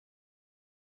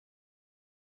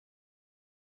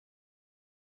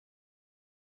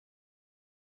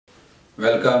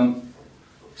Welcome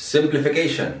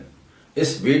simplification.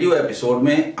 इस video episode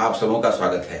में आप सबों का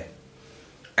स्वागत है।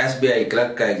 SBI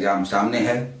क्लर्क का एग्जाम सामने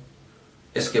है,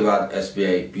 इसके बाद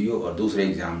SBI PO और दूसरे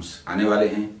एग्जाम्स आने वाले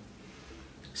हैं।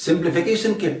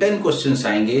 सिंप्लीफिकेशन के 10 क्वेश्चंस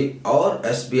आएंगे और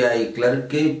SBI क्लर्क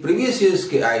के प्रीवियस ईयर्स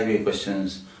के आए हुए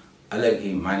क्वेश्चंस अलग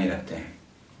ही मायने रखते हैं।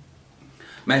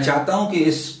 मैं चाहता हूं कि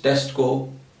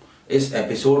इस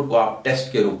एपिसोड को आप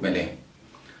टेस्ट के रूप में लें।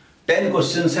 10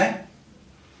 क्वेश्चंस हैं,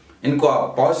 इनको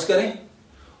आप पॉज करें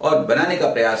और बनाने का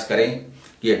प्रयास करें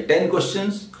कि ये 10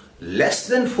 क्वेश्चंस लेस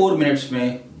देन 4 मिनट्स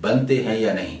में बनते हैं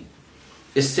या नहीं।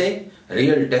 इससे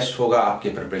रियल टेस्ट होगा आपके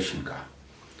प्रिपरेशन का।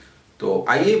 तो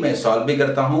आइए मैं सॉल्व भी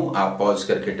करता हूं, आप पॉज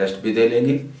करके टेस्ट भी दे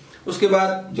लेंगे। उसके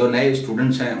बाद जो नए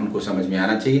स्टूडेंट्स हैं उनको समझ में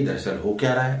आना चाहिए दरअसल हो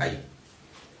क्या रहा है। आइए।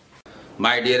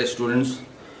 माय डियर स्टूडेंट्स,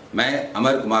 मैं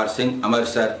अमर कुमार सिंह अमर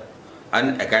सर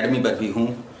अनअकैडमी पर भी हूं,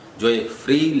 जो एक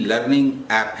फ्री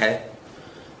लर्निंग ऐप है।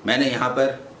 मैंने यहाँ पर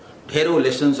ढेरों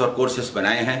लेसन्स और कोर्सेस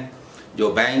बनाए हैं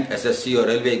जो बैंक, SSC और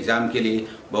रेलवे एग्जाम के लिए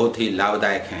बहुत ही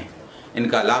लाभदायक हैं।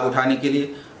 इनका लाभ उठाने के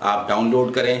लिए आप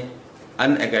डाउनलोड करें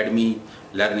अनअकैडमी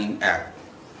लर्निंग ऐप।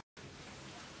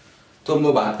 तो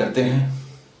हम बात करते हैं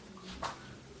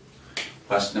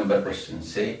फर्स्ट नंबर क्वेश्चन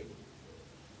से।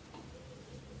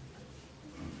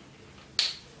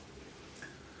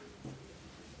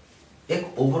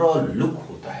 एक ओवरऑल लुक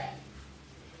होता है,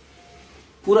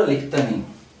 पूरा लिखता नहीं।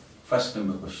 First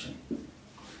number question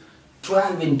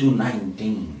 12 into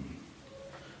 19,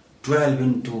 12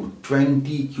 into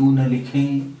 20 क्यों न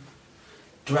लिखें?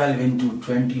 12 into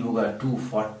 20 होगा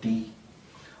 240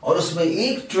 और उसमें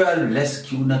एक 12 लेस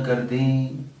क्यों न कर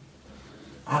दें?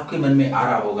 आपके मन में आ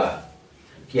रहा होगा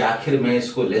कि आखिर मैं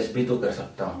इसको लेस भी तो कर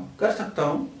सकता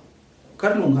हूं,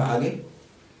 कर लूंगा, आगे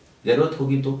जरूरत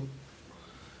होगी तो।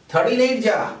 38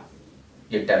 जा,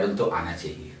 ये टेबल तो आना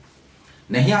चाहिए।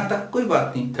 नहीं आता कोई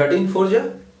बात नहीं, 13 4 जा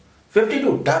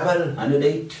 52, डबल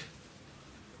 108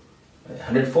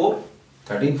 104,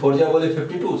 13 4 जा बोले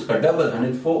 52, उसका डबल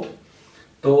 104,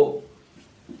 तो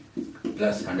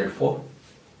plus 104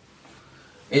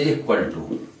 is equal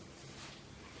to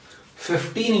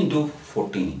 15 into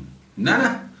 14, ना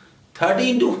 30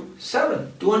 इंटू 7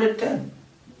 210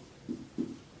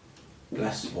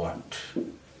 प्लस व्हाट?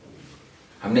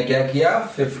 हमने क्या किया?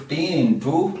 15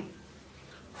 इंटू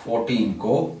 14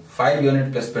 को 5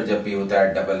 यूनिट प्लस पर जब भी होता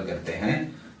है डबल करते हैं,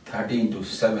 30 इंटू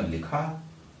 7 लिखा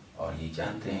और ये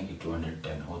जानते हैं कि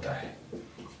 210 होता है।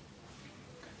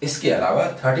 इसके अलावा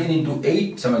 13 इंटू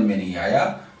 8 समझ में नहीं आया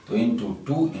तो इंटू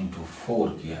 2 इंटू 4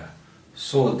 किया,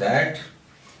 सो दैट,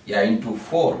 या इंटू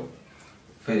 4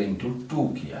 फिर इंटू 2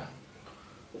 किया,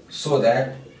 सो दैट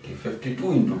कि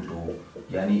 52 इंटू 2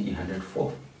 यानी कि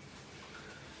 104।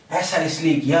 ऐसा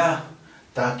इसलिए किया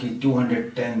ताकि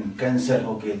 210 कैंसिल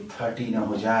होके 30 ना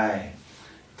हो जाए।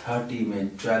 30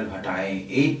 में 12 हटाएं,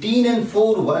 18 and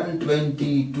 4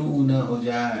 122 ना हो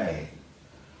जाए।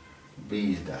 B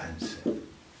is the answer.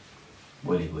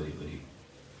 बोली।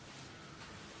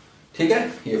 ठीक है,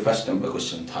 ये फर्स्ट नंबर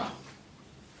क्वेश्चन था।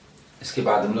 इसके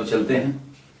बाद हम लोग चलते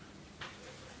हैं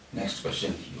नेक्स्ट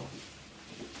क्वेश्चन की ओर।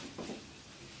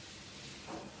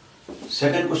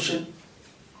 Second question,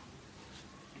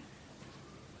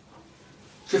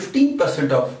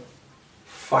 15% of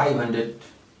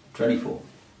 524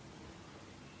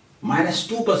 minus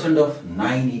 2% of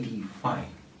 985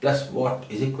 plus what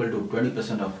is equal to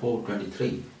 20% of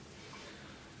 423?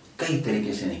 कई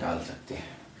तरीके से निकाल सकते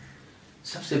हैं।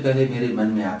 सबसे पहले मेरे मन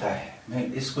में आता है, मैं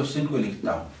इस क्वेश्चन को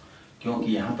लिखता हूं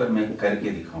क्योंकि यहां पर मैं करके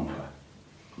दिखाऊंगा।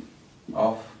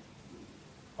 Of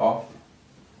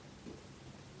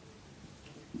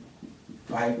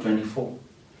 524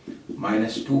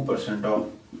 minus 2% of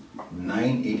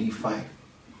 985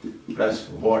 plus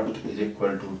what is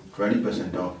equal to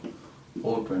 20% of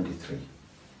 423।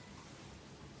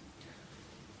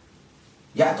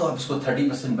 या तो आप इसको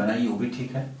 30% बनाइए, वो भी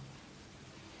ठीक है,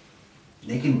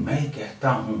 लेकिन मैं कहता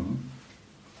हूं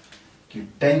कि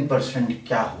 10%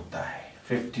 क्या होता है?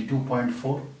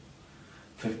 52.4,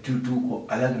 52 को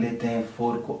अलग लेते हैं,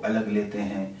 4 को अलग लेते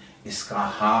हैं, इसका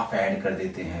हाफ ऐड कर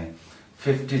देते हैं।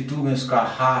 52 में उसका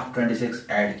हाफ 26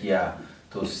 ऐड किया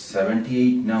तो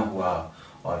 78 ना हुआ,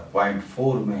 और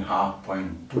 0.4 में हाफ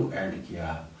 0.2 ऐड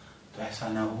किया तो ऐसा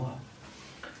ना हुआ।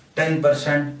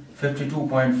 10%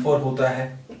 52.4 होता है।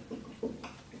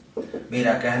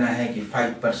 मेरा कहना है कि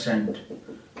 5%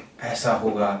 ऐसा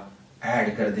होगा,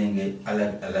 ऐड कर देंगे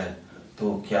अलग अलग,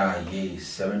 तो क्या ये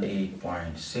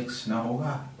 78.6 ना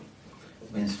होगा?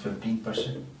 मीन्स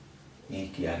 15% ये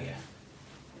किया गया।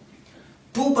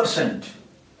 2%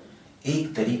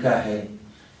 एक तरीका है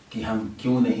कि हम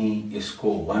क्यों नहीं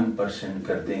इसको 1%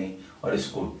 कर दें और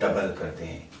इसको डबल कर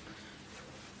दें।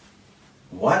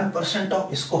 1%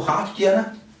 ऑफ, इसको हाफ किया ना,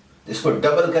 तो इसको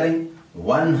डबल करें।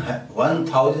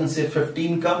 1000 से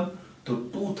 15 कम तो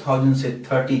 2000 से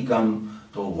 30 कम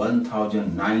तो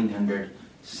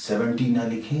 1970 ना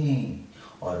लिखें,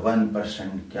 और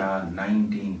 1% क्या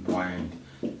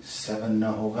 19.7 ना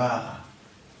होगा।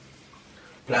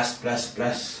 Plus plus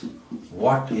plus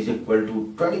what is equal to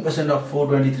 20% of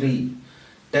 423,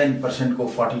 10% को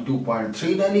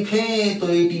 42.3 ना लिखें तो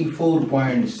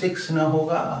 84.6 ना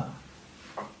होगा।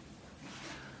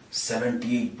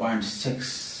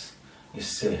 78.6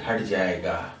 इससे हट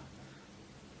जाएगा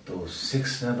तो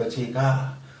 6 ना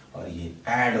बचेगा, और ये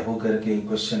ऐड होकर के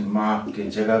क्वेश्चन मार्क के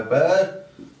जगह पर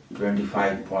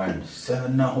 25.7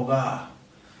 ना होगा।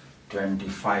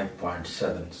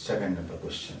 25.7 second number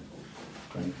question,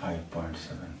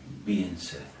 25.7 B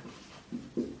answer.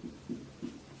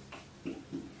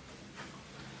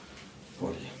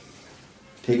 बोलिए,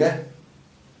 ठीक है।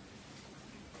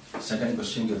 सेकंड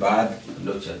क्वेश्चन के बाद हम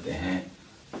लोग चलते हैं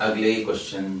अगले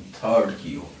क्वेश्चन थर्ड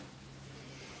की ओर।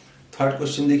 थर्ड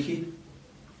क्वेश्चन देखिए,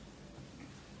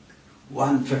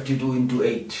 152 into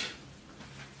 8,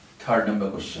 थर्ड नंबर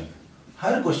क्वेश्चन।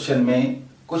 हर क्वेश्चन में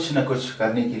कुछ न कुछ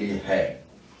करने के लिए है।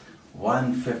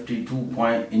 152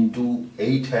 into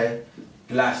 8 है,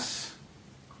 प्लस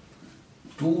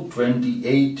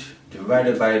 228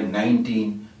 डिवाइडेड बाय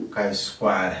 19 का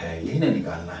स्क्वायर है, यही ना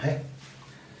निकालना है।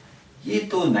 ये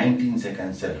तो 19 से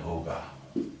कैंसिल होगा,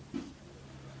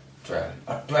 12,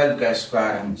 और 12 का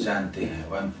स्क्वायर हम जानते हैं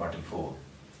 144।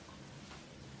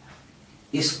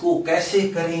 इसको कैसे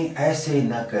करें, ऐसे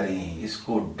ना करें,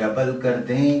 इसको डबल कर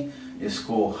दें,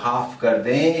 इसको हाफ कर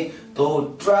दें तो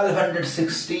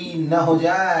 1216 ना हो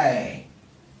जाए।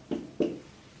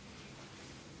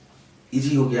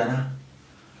 इजी हो गया ना।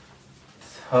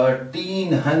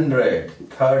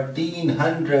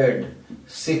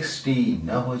 1360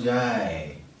 ना हो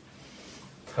जाए,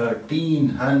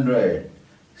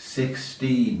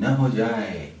 1360 ना हो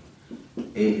जाए,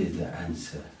 इज द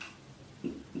आंसर।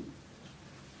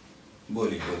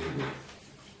 बोलिए बोलिए बोलिए,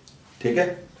 ठीक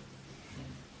है।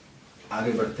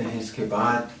 आगे बढ़ते हैं। इसके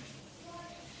बाद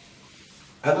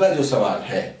अगला जो सवाल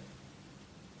है,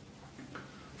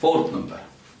 फोर्थ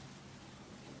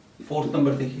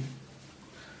नंबर देखिए,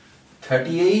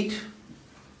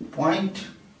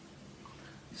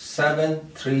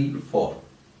 38.734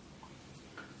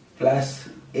 plus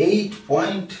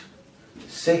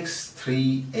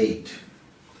 8.638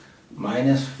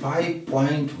 minus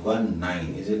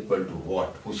 5.19 is equal to what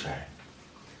पूछा है।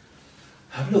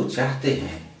 हम लोग चाहते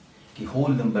हैं कि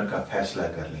होल नंबर का फैसला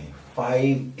कर लें।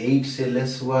 5 8 से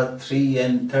लेस हुआ 3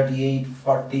 एंड 38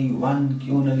 41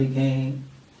 क्यों न लिखें।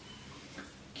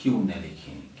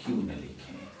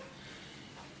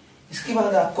 इसके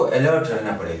बाद आपको अलर्ट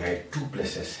रहना पड़ेगा, 2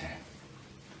 प्लेसेस हैं,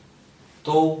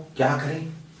 तो क्या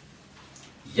करें,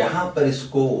 यहां पर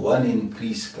इसको 1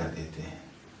 इंक्रीज कर देते हैं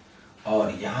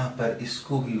और यहां पर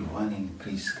इसको भी 1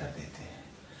 इंक्रीज कर देते हैं।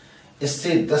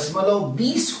 इससे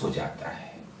 0.20 हो जाता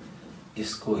है,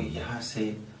 इसको यहां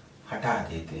से हटा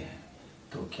देते हैं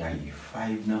तो क्या ये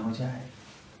 5 ना हो जाए।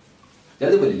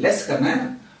 जल्दी बोलिए, लेस करना है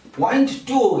ना।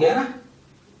 0.2 हो गया ना,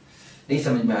 नहीं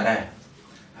समझ में आ रहा है।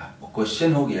 वो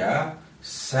क्वेश्चन हो गया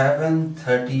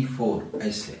 734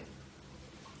 ऐसे,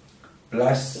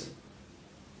 प्लस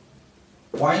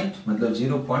पॉइंट मतलब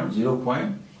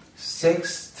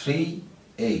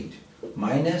 0.0638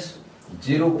 माइनस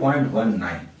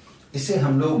 0.19, इसे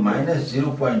हम लोग माइनस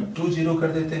 0.20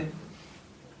 कर देते हैं,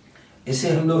 इसे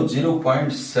हम लोग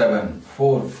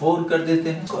 0.744 कर देते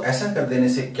हैं। तो ऐसा कर देने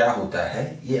से क्या होता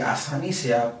है, ये आसानी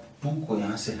से आप 2 को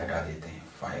यहां से हटा देते हैं,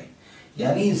 5,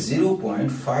 यानी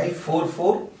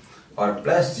 0.544 और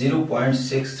प्लस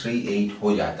 0.638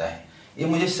 हो जाता है। ये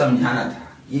मुझे समझाना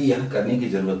था, ये यहां करने की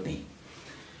जरूरत नहीं,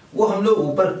 वो हम लोग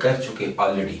ऊपर कर चुके,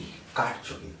 ऑलरेडी काट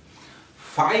चुके।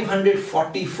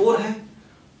 544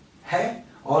 है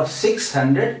और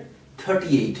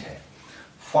 638 है,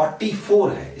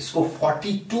 44 है, इसको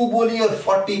 42 बोलिए और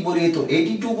 40 बोलिए तो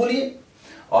 82 बोलिए,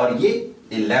 और ये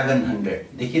 1100,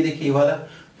 देखिए ये वाला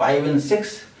 5 and 6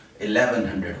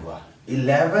 1100 हुआ,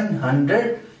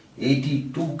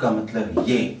 1182 का मतलब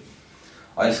ये,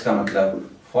 और इसका मतलब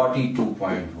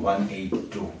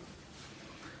 42.182,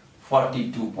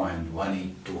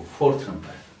 42.182, fourth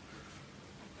number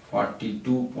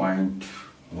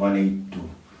 42.182,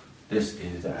 this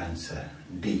is the answer,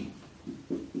 D.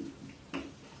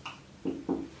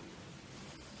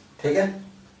 ठीक है,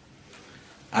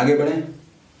 आगे बढ़ें।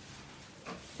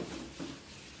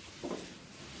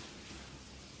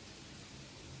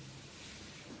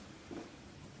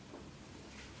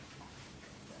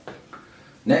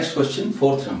 नेक्स्ट क्वेश्चन,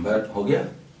 फोर्थ नंबर हो गया।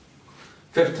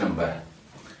 फिफ्थ नंबर,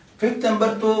 5th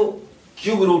नंबर तो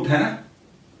क्यूब रूट है ना,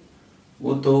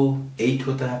 वो तो 8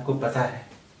 होता है, आपको पता है।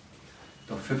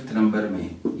 तो 5th नंबर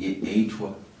में ये 8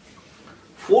 हुआ।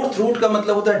 4th रूट का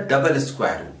मतलब होता है डबल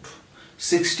स्क्वायर रूट।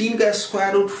 16 का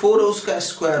स्क्वायर रूट 4 है, उसका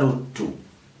स्क्वायर रूट 2,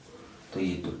 तो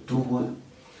ये तो 2 हुआ।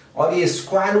 और ये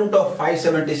स्क्वायर रूट ऑफ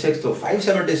 576, तो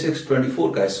 576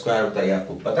 24 का स्क्वायर होता है, ये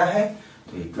आपको पता है,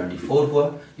 तो ये 24 हुआ।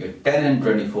 ये 10 and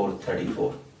 24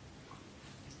 34।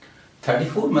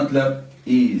 34 मतलब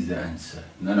is the answer,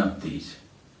 none of these।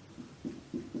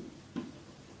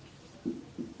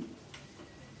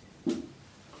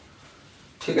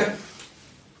 ठीक है,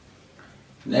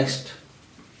 next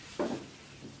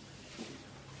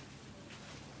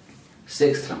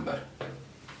 6th number.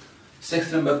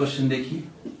 6th number question देखिए।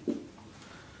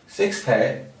 6th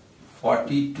है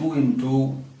 42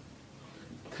 इंटू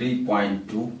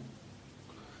 3.2,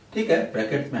 ठीक है,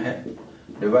 ब्रैकेट में है,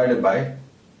 डिवाइडेड बाय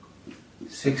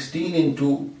 16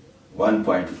 इंटू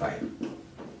 1.5,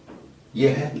 ये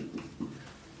है।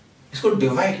 इसको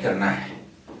डिवाइड करना है,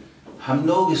 हम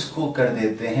लोग इसको कर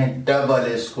देते हैं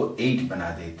डबल, इसको 8 बना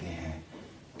देते हैं।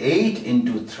 8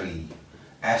 इंटू 3,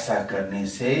 ऐसा करने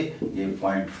से ये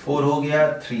 0.4 हो गया,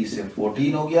 3 से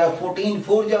 14 हो गया, 14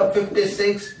 4 जा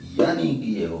 56, यानी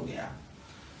कि ये हो गया।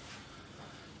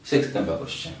 6th number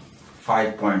question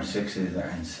 5.6 is the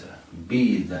answer, B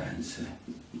is the answer।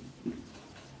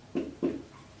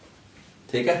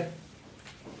 ठीक है,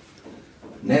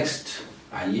 नेक्स्ट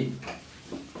आइए।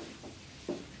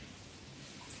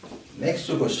 नेक्स्ट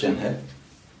जो क्वेश्चन है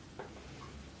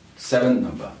 7th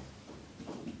नंबर।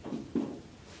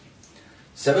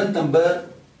 7th नंबर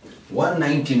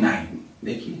 199,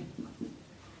 देखिए,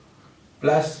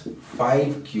 plus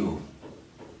 5 cube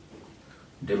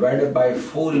divided by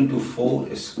 4 into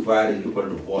 4 square is equal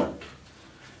to what?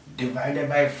 Divided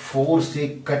by 4 से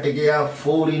कट गया,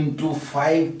 4 इंटू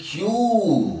 5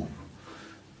 क्यूब,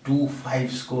 2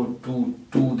 5s को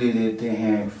 2 दे देते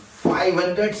हैं,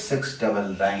 500,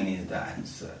 699 इज द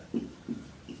आंसर।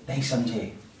 नहीं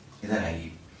समझे? इधर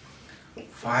आइए।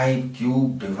 5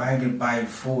 cube divided by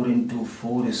 4 into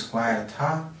 4 square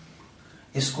था,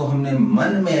 इसको हमने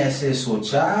मन में ऐसे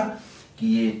सोचा कि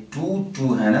ये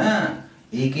 2 है ना,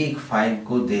 एक 5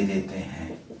 को दे देते हैं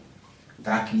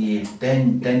ताकि ये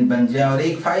 10 बन जाए और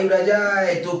एक 5 रह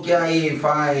जाए, तो क्या ये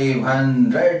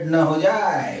 500 न हो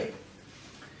जाए?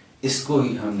 इसको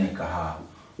ही हमने कहा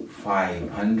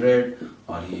 500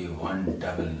 और ये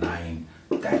 199,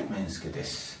 that means कि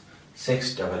this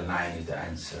 699 is the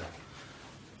answer।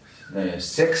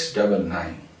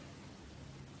 699,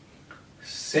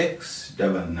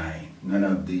 none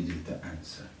of these is the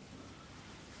answer।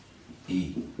 E,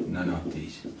 none of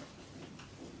these।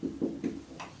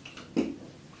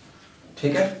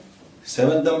 ठीक है,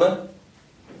 7th नंबर।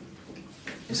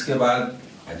 इसके बाद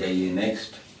आ जाइए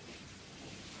next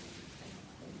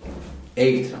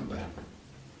 8th number.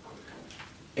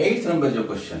 8th number जो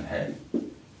क्वेश्चन है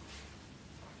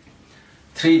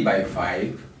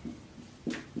 3/5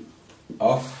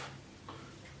 of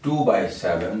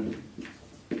 2/7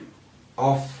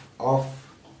 of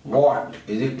what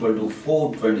is equal to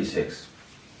 426।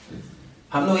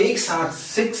 हम लोग एक साथ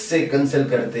 6 से कैंसिल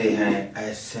करते हैं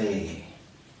ऐसे,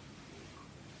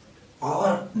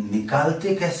 और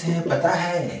निकालते कैसे हैं पता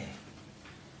है?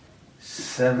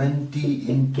 70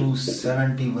 इंटू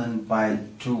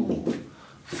 71/2,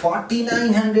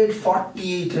 4900,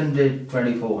 4800,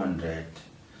 2400,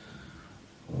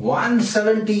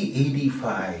 170,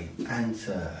 85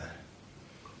 आंसर।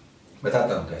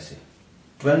 बताता हूं कैसे।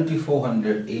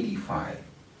 2485,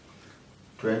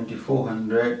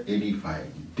 2485,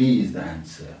 D is the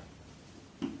answer।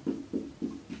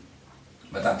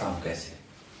 बताता हूं कैसे।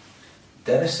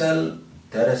 दरअसल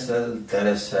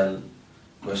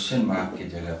क्वेश्चन मार्क की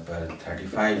जगह पर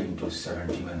 35 इंटू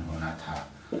 71 होना था।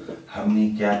 हमने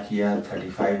क्या किया,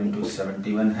 35 इंटू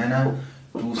 71 है ना,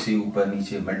 2 से ऊपर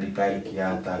नीचे मल्टीप्लाई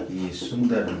किया ताकि ये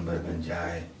सुंदर नंबर बन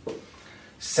जाए।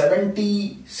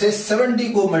 70 से 70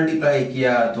 को मल्टीप्लाई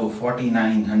किया तो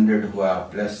 4900 हुआ,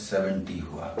 प्लस 70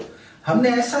 हुआ। हमने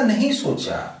ऐसा नहीं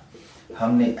सोचा,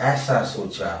 हमने ऐसा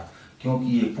सोचा क्योंकि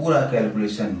ये पूरा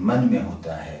कैलकुलेशन मन में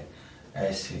होता है,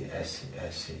 ऐसे ऐसे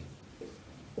ऐसे।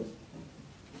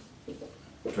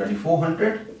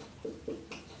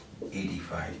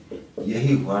 2485,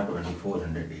 यही हुआ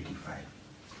 2485।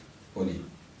 बोलिए,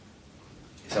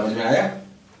 समझ में आया?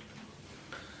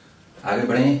 आगे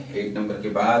बढ़े 8 नंबर के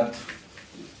बाद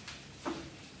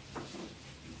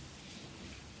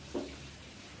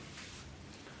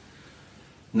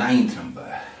 9th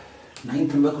number.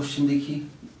 9th number question देखिए।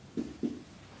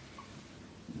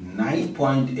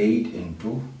 9.8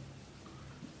 into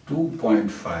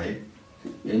 2.5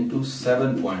 into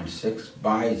 7.6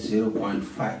 by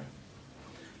 0.5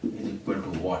 is equal to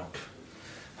what?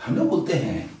 हम लोग बोलते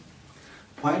हैं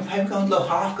 0.5 का मतलब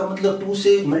हाफ का मतलब 2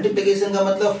 से मल्टीप्लिकेशन का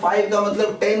मतलब 5 का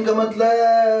मतलब 10 का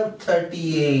मतलब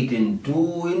 38 इंटू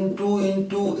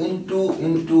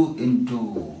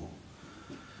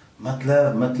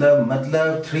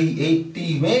मतलब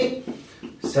 380 में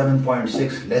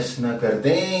 7.6 लेस न कर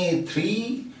दें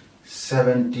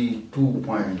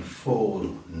 372.4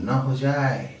 न हो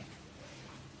जाए।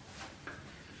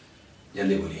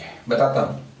 जल्दी बोलिए, बताता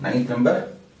हूं। 9th नंबर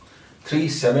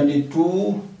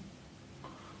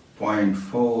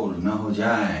 372.4 न हो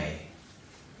जाए,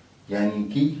 यानी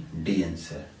कि डी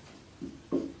आंसर।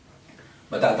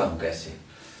 बताता हूं कैसे।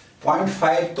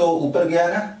 0.5 तो ऊपर गया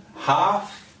ना,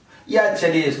 हाफ, या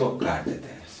चलिए इसको काट देते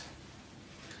हैं।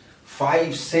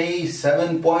 5 से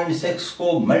 7.6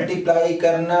 को मल्टीप्लाई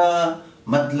करना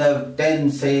मतलब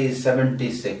 10 से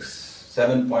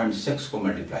 7.6 को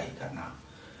मल्टीप्लाई करना,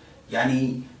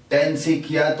 यानी 10 से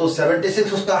किया तो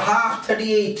 76, उसका हाफ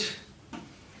 38,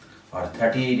 और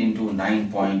 38 इंटू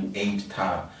 9.8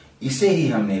 था। इसे ही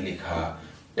हमने लिखा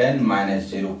 10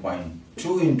 माइनस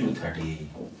 0.2 इंटू 38।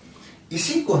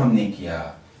 इसी को हमने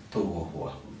किया तो वो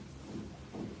हुआ।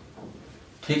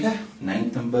 ठीक है,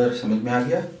 9th नंबर समझ में आ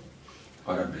गया।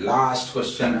 और अब लास्ट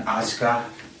क्वेश्चन आज का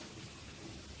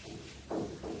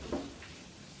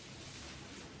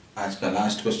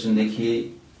लास्ट क्वेश्चन देखिए,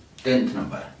 10th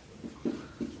नंबर।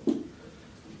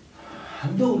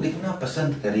 हम लोग लिखना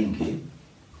पसंद करेंगे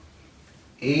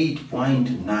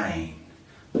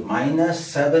 8.9 minus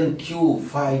 7 cube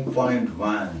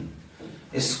 5.1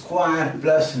 square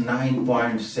plus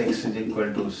 9.6 is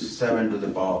equal to 7 to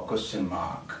the power question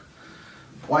mark.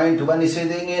 0.1 इसे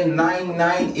देंगे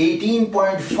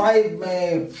 18.5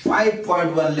 में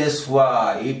 5.1 लेस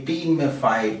हुआ, 18 में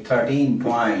 5 13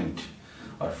 पॉइंट,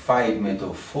 और 5 में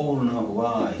तो 4 न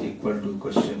हुआ, is equal to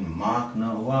question mark न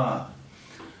हुआ।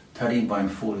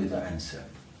 13.4 is the answer.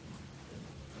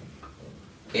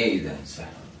 A is the answer.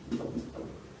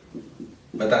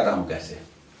 बताता हूं कैसे।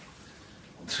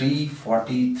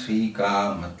 343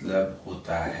 का मतलब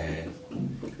होता है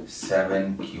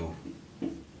 7 क्यूब,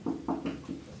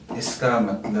 इसका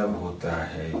मतलब होता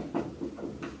है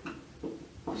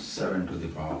 7 टू द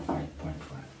पावर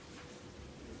 5.1।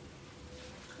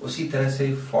 उसी तरह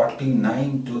से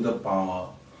 49 टू द पावर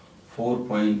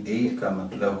 4.8 का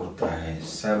मतलब होता है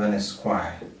 7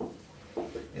 स्क्वायर,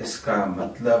 इसका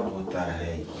मतलब होता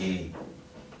है ये,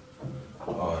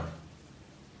 और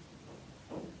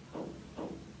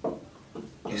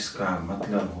इसका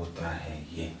मतलब होता है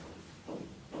ये।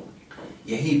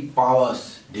 यही पावर्स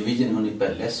डिवीजन होने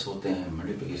पर लेस होते हैं,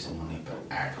 मल्टीप्लिकेशन होने पर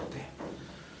ऐड होते हैं।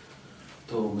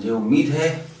 तो मुझे उम्मीद है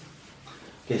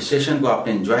कि सेशन को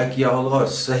आपने एंजॉय किया होगा और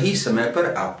सही समय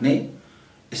पर आपने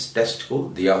इस टेस्ट को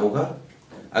दिया होगा।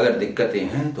 अगर दिक्कतें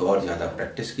हैं तो और ज्यादा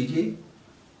प्रैक्टिस कीजिए,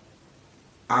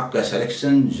 आपका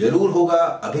सिलेक्शन जरूर होगा।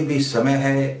 अभी भी समय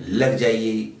है, लग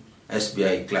जाइए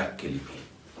SBI क्लर्क के लिए।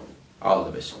 All the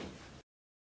best.